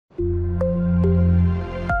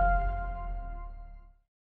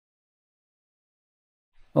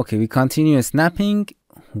Okay, we continue snapping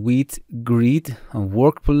with grid and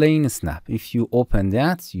workplane snap. If you open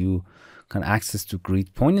that, you can access to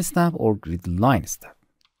grid point snap or grid line snap.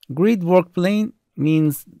 Grid workplane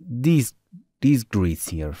means these grids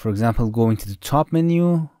here. For example, going to the top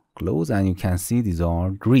menu, close, and you can see these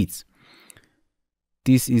are grids.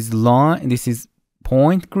 This is line, this is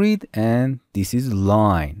point grid, and this is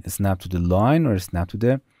line. Snap to the line or snap to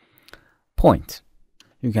the point.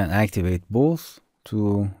 You can activate both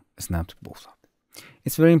to snap to both of them.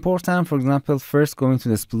 It's very important. For example, first going to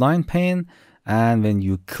the spline pane, and when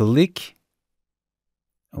you click,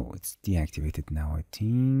 oh, it's deactivated now, I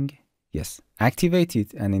think. Yes, activate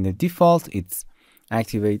it, and in the default, it's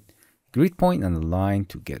activate grid point and the line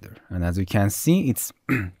together. And as you can see, it's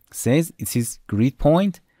says it is grid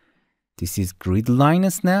point. This is grid line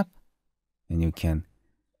snap, and you can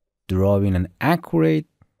draw in an accurate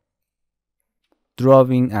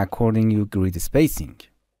drawing according to grid spacing.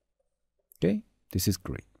 Okay, this is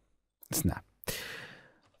grid snap.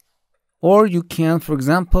 Or you can, for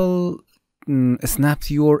example, snap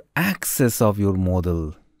your axis of your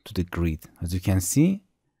model to the grid. As you can see,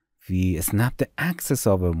 we snap the axis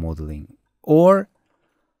of our modeling. Or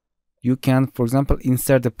you can, for example,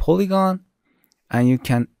 insert the polygon, and you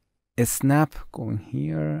can snap going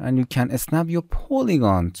here, and you can snap your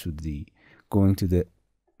polygon to the going to the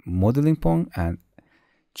modeling point and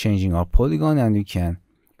changing our polygon, and you can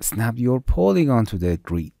snap your polygon to the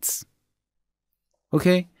grids.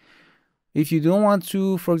 Okay, if you don't want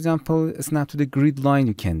to, for example, snap to the grid line,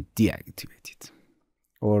 you can deactivate it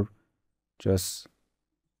or just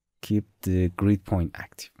keep the grid point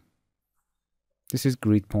active. This is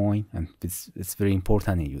grid point, and it's very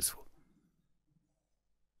important and useful.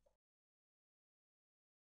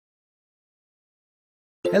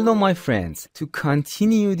 Hello my friends, to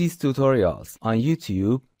continue these tutorials on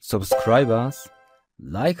YouTube, subscribe us,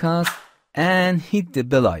 like us, and hit the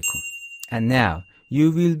bell icon. And now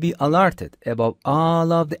you will be alerted about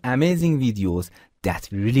all of the amazing videos that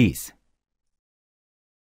we release.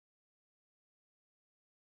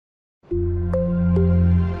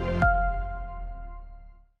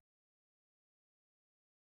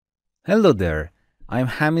 Hello there, I'm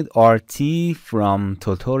Hamid RT from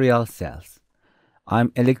TutorialCells.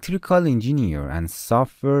 I'm electrical engineer and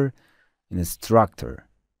software instructor.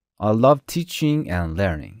 I love teaching and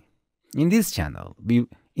learning. In this channel, we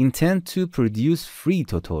intend to produce free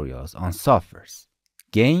tutorials on softwares,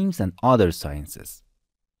 games, and other sciences.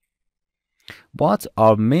 But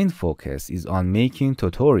our main focus is on making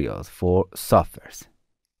tutorials for softwares.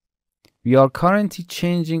 We are currently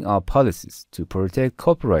changing our policies to protect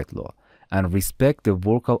copyright law and respect the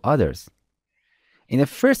work of others. In the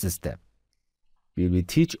first step, we will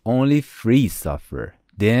teach only free software.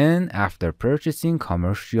 Then, after purchasing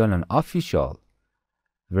commercial and official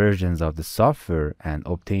versions of the software and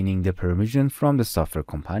obtaining the permission from the software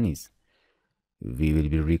companies, we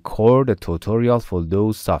will record a tutorial for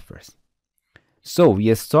those softwares. So,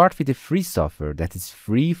 we start with the free software that is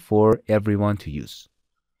free for everyone to use.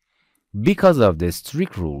 Because of the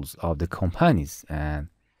strict rules of the companies and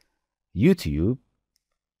YouTube,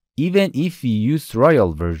 even if we use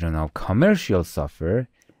trial version of commercial software,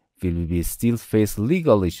 we will still face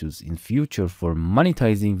legal issues in future for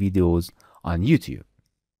monetizing videos on YouTube.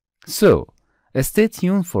 So, stay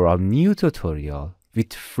tuned for our new tutorial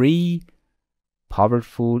with free,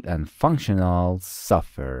 powerful, and functional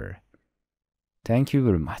software. Thank you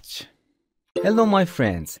very much. Hello my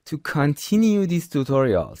friends, to continue these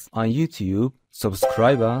tutorials on YouTube,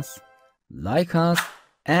 subscribe us, like us,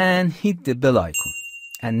 and hit the bell icon.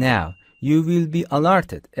 And now you will be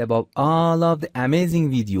alerted about all of the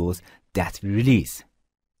amazing videos that we release.